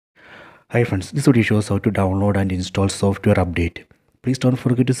Hi friends, this video shows how to download and install software update. Please don't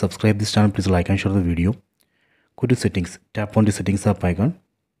forget to subscribe this channel. Please like and share the video. Go to settings, tap on the settings up icon,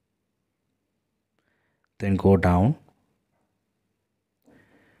 then go down,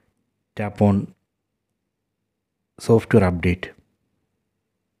 tap on software update.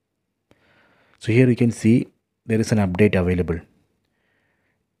 So here you can see there is an update available.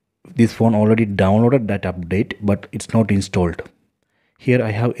 This phone already downloaded that update, but it's not installed. Here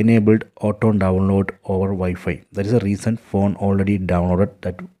I have enabled auto download over Wi-Fi. That is the reason phone already downloaded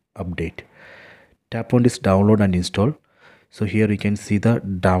that update. Tap on this download and install. So here you can see the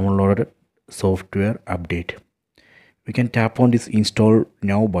downloaded software update. We can tap on this install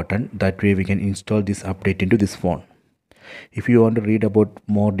now button. That way we can install this update into this phone. If you want to read about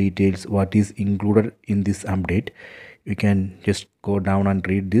more details what is included in this update, you can just go down and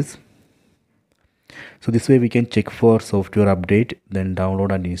read this. So this way we can check for software update, then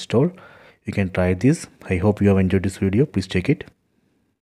download and install. You can try this. I hope you have enjoyed this video. Please check it.